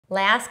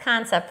Last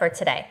concept for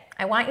today.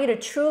 I want you to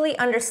truly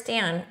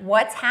understand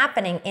what's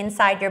happening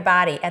inside your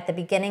body at the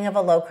beginning of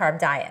a low-carb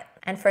diet.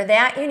 And for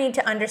that, you need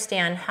to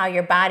understand how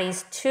your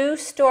body's two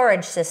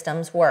storage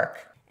systems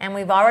work. And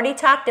we've already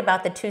talked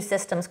about the two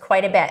systems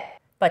quite a bit.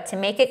 But to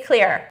make it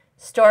clear,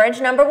 storage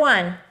number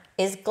one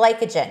is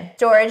glycogen.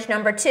 Storage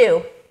number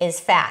two is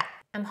fat.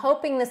 I'm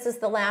hoping this is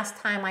the last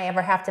time I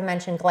ever have to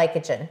mention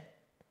glycogen,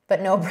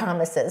 but no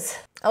promises.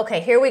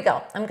 Okay, here we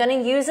go. I'm going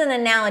to use an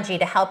analogy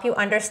to help you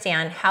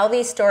understand how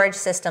these storage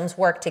systems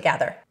work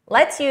together.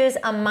 Let's use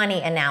a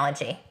money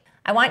analogy.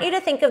 I want you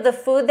to think of the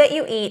food that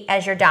you eat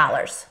as your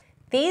dollars.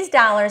 These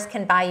dollars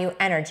can buy you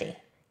energy.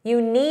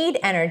 You need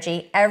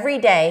energy every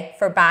day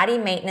for body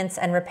maintenance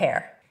and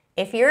repair.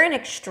 If you're an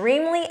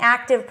extremely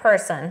active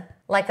person,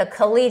 like a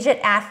collegiate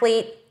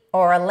athlete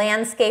or a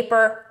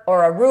landscaper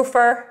or a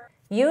roofer,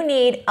 you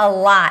need a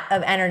lot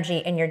of energy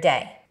in your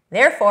day.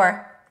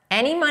 Therefore,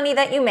 any money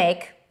that you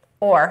make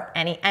or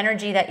any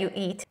energy that you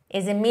eat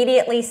is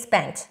immediately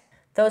spent.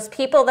 Those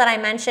people that I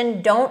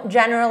mentioned don't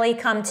generally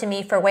come to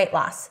me for weight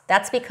loss.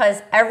 That's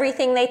because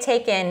everything they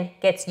take in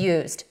gets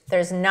used.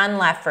 There's none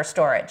left for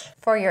storage.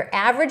 For your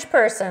average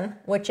person,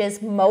 which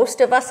is most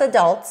of us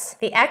adults,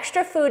 the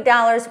extra food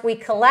dollars we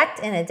collect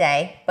in a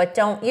day but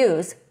don't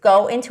use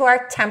go into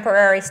our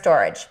temporary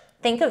storage.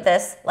 Think of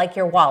this like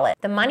your wallet.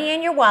 The money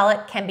in your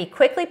wallet can be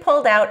quickly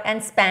pulled out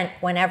and spent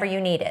whenever you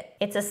need it.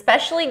 It's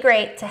especially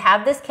great to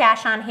have this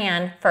cash on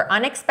hand for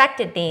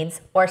unexpected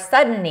needs or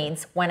sudden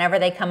needs whenever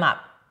they come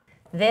up.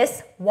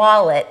 This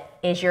wallet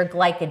is your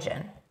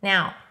glycogen.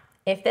 Now,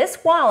 if this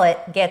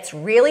wallet gets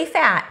really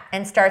fat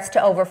and starts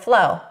to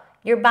overflow,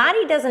 your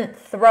body doesn't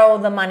throw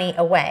the money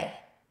away.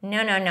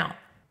 No.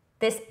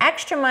 This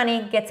extra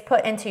money gets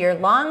put into your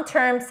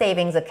long-term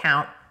savings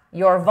account,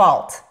 your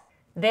vault.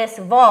 This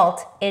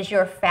vault is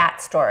your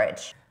fat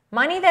storage.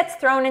 Money that's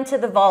thrown into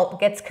the vault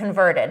gets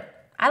converted.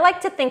 I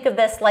like to think of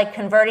this like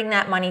converting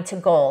that money to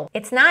gold.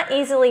 It's not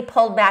easily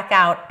pulled back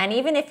out, and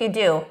even if you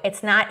do,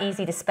 it's not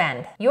easy to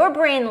spend. Your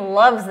brain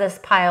loves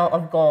this pile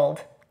of gold.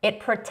 It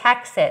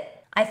protects it.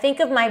 I think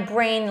of my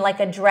brain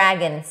like a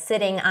dragon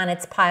sitting on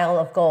its pile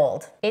of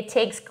gold. It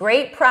takes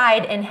great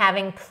pride in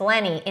having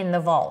plenty in the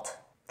vault.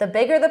 The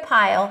bigger the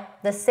pile,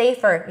 the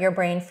safer your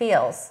brain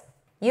feels.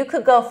 You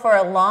could go for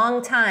a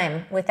long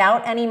time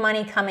without any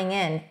money coming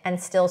in and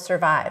still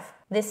survive.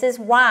 This is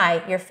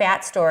why your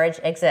fat storage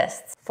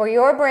exists. For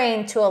your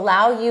brain to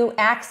allow you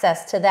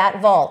access to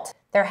that vault,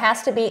 there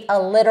has to be a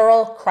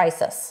literal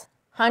crisis.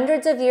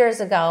 Hundreds of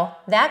years ago,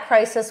 that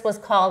crisis was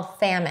called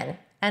famine,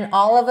 and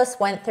all of us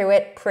went through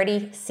it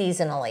pretty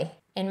seasonally.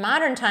 In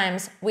modern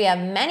times, we have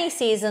many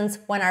seasons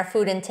when our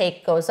food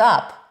intake goes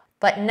up,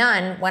 but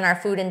none when our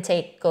food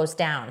intake goes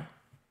down.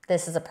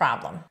 This is a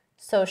problem.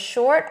 So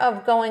short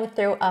of going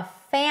through a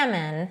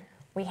famine,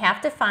 we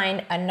have to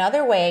find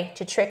another way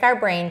to trick our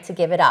brain to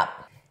give it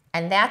up.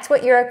 And that's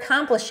what you're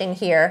accomplishing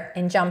here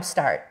in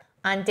Jumpstart.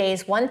 On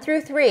days 1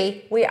 through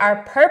 3, we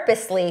are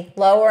purposely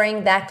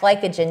lowering that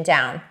glycogen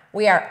down.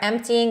 We are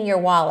emptying your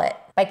wallet.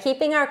 By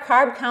keeping our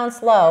carb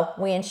counts low,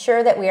 we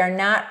ensure that we are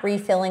not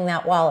refilling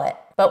that wallet.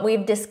 But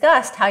we've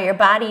discussed how your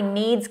body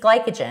needs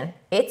glycogen.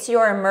 It's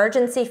your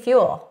emergency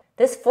fuel.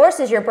 This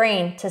forces your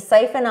brain to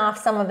siphon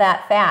off some of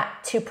that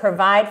fat to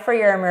provide for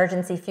your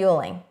emergency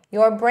fueling.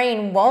 Your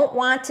brain won't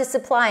want to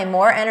supply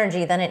more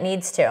energy than it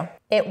needs to.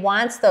 It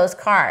wants those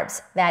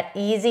carbs, that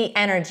easy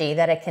energy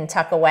that it can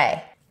tuck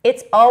away.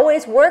 It's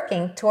always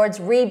working towards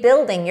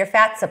rebuilding your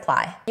fat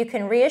supply. You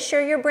can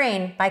reassure your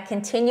brain by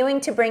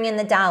continuing to bring in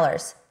the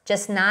dollars,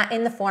 just not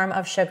in the form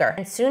of sugar.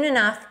 And soon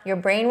enough, your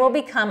brain will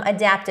become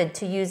adapted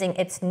to using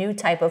its new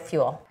type of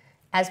fuel.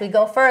 As we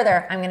go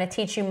further, I'm going to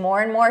teach you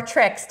more and more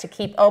tricks to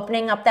keep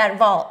opening up that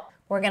vault.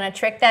 We're going to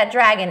trick that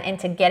dragon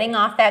into getting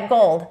off that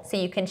gold so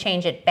you can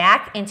change it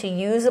back into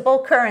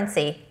usable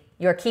currency,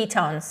 your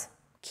ketones.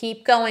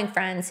 Keep going,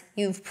 friends.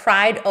 You've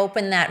pried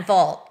open that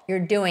vault. You're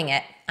doing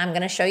it. I'm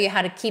going to show you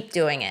how to keep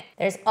doing it.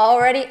 There's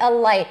already a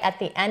light at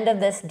the end of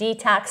this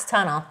detox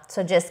tunnel,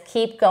 so just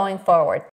keep going forward.